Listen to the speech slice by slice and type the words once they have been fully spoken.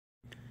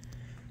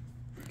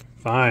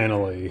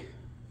Finally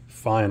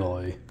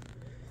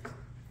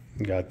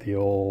got the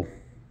old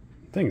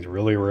thing's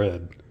really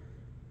red.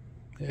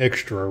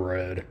 Extra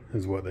red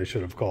is what they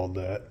should have called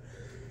that.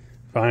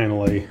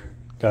 Finally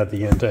got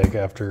the intake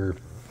after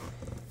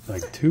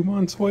like 2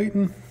 months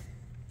waiting.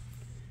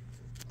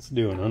 Let's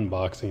do an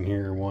unboxing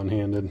here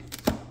one-handed.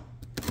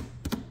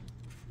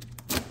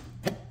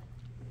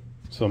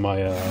 So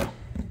my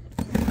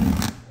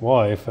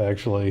wife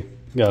actually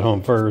got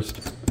home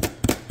first,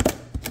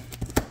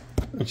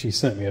 and she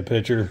sent me a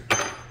picture,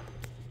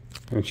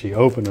 and she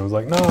opened it and was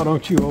like, no,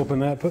 don't you open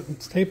that,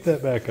 tape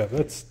that back up.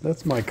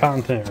 That's my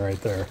content right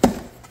there.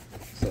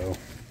 So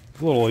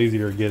it's a little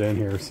easier to get in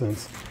here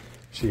since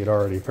she had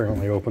already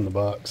apparently opened the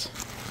box.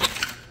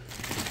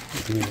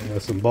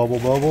 Got some double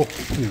bubble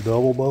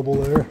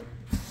there.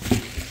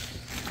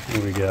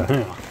 What we got?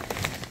 Looks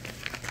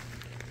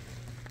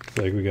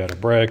like we got a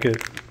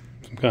bracket,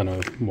 some kind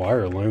of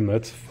wire loom.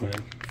 That's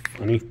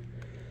funny.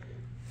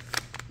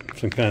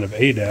 Some kind of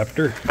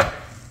adapter.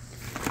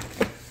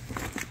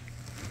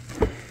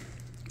 A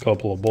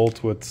couple of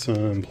bolts with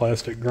some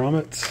plastic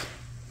grommets.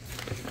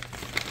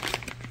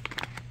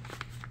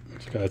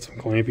 It's got some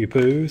clampy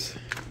poos.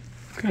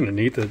 It's kind of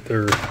neat that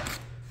they're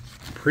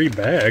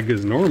pre-bagged,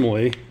 because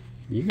normally,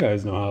 you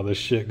guys know how this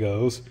shit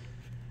goes.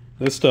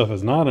 This stuff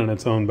is not in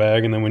its own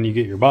bag, and then when you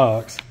get your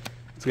box,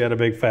 it's got a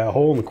big fat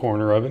hole in the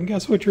corner of it, and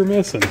guess what you're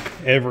missing?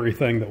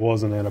 Everything that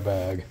wasn't in a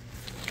bag.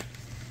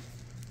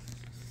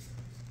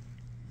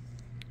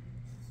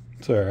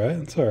 It's alright,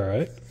 it's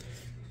alright.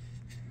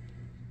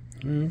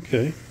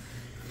 Okay.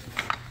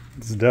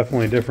 It's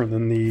definitely different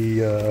than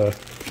the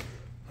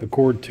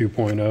Accord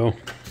 2.0.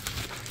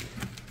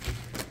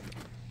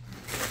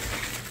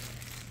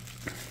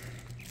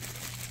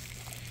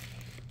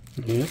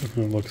 Yeah, it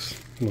looks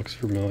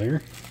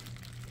familiar.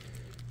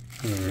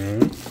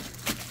 Alright.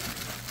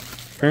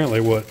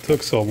 Apparently what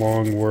took so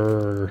long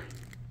were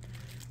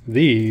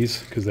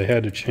these, because they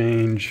had to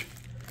change,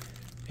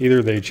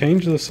 either they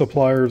changed the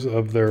suppliers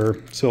of their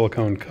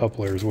silicone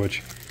couplers,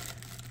 which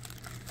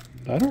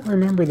I don't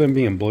remember them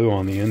being blue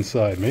on the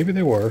inside. Maybe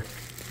they were.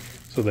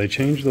 So they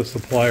changed the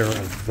supplier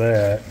of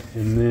that,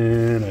 and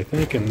then I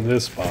think in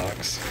this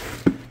box,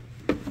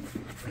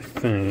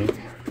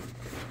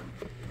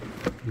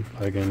 if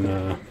I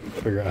can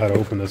figure out how to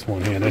open this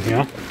one-handed,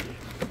 yeah?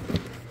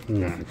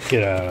 No,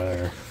 get out of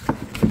there.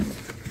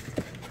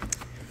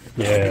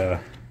 Yeah.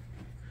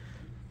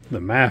 The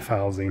MAF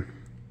housing.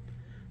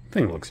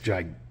 Thing looks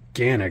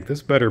gigantic.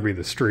 This better be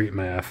the street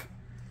MAF.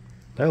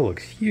 That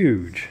looks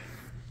huge.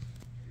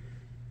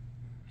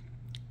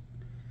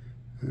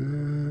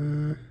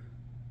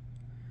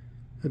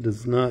 It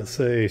does not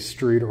say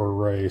street or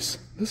race.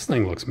 This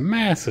thing looks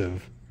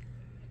massive.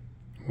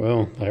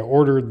 Well, I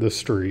ordered the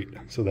street,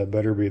 so that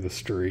better be the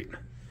street.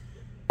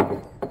 I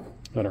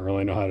don't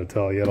really know how to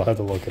tell yet. I'll have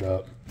to look it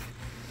up.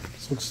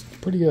 This looks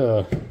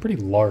pretty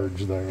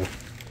large there.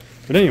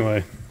 But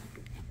anyway,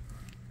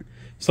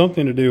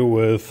 something to do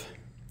with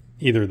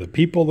either the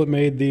people that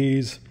made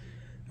these,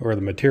 or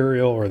the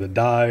material, or the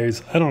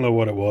dyes. I don't know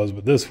what it was,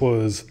 but this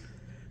was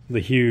the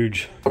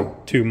huge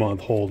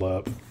 2-month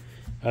holdup.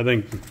 I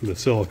think the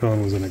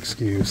silicone was an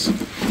excuse.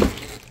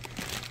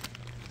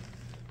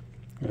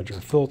 Got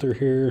your filter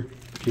here,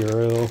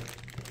 PRL.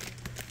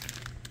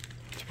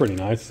 It's pretty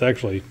nice. It's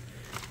actually,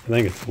 I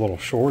think it's a little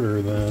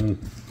shorter than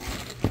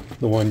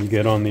the one you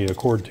get on the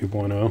Accord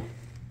 2.0.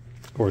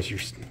 Of course, your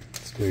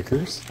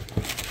stickers.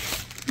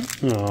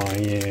 Oh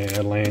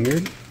yeah,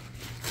 lanyard.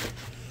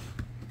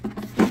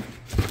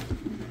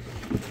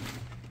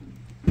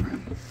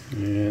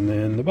 And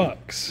then the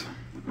box.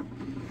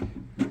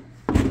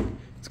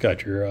 It's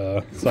got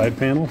your side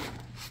panel.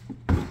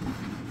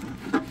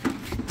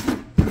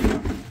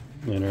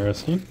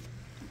 Interesting.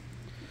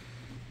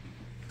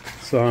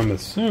 So I'm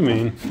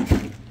assuming,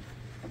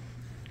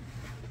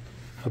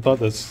 I thought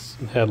this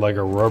had like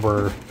a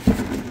rubber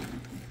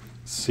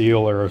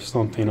seal or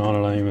something on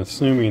it. I'm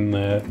assuming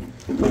that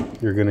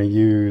you're going to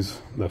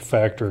use the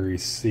factory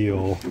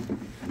seal.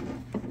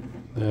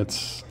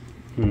 That's,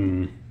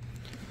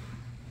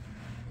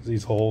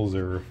 these holes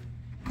are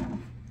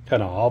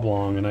kind of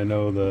oblong, and I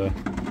know the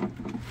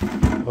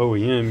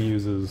OEM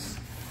uses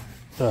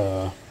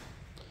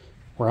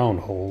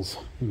round holes.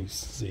 Let me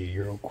see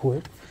real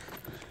quick.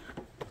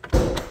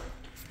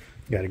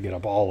 Got to get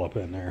up all up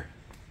in there.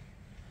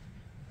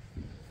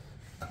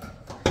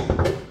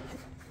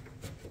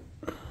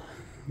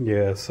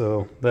 Yeah,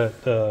 so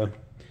that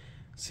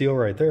seal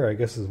right there, I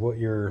guess, is what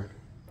you're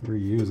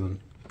reusing.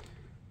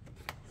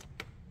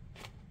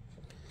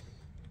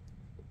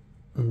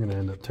 I'm gonna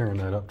end up tearing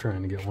that up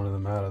trying to get one of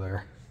them out of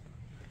there.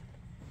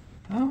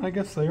 Oh, I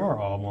guess they are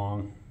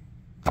oblong.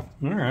 All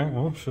right,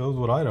 well, shows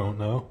what I don't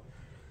know.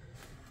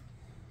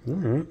 All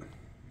right,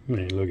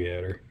 man, look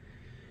at her.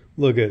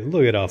 Look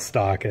at how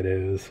stock it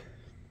is.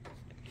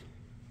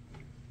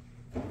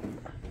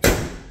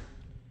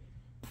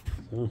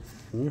 So,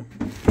 yeah.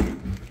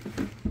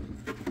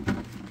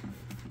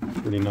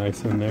 Pretty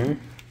nice in there.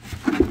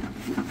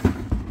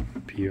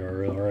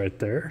 PRL right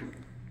there.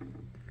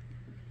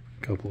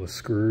 A couple of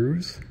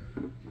screws.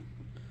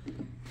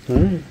 All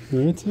right,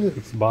 that's it.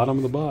 It's the bottom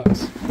of the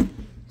box.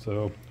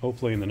 So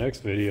hopefully in the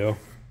next video,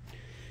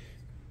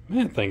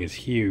 man, that thing is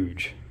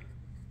huge.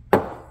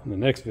 In the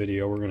next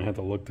video, we're gonna have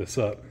to look this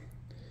up,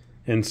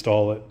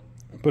 install it,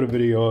 put a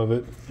video of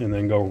it, and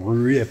then go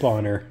rip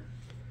on her.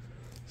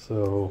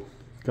 So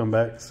come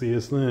back, see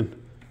us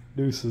then.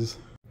 Deuces.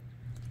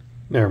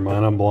 Never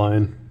mind, I'm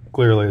blind.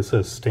 Clearly it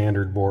says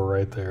standard bore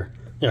right there.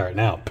 All right,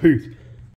 now, poof.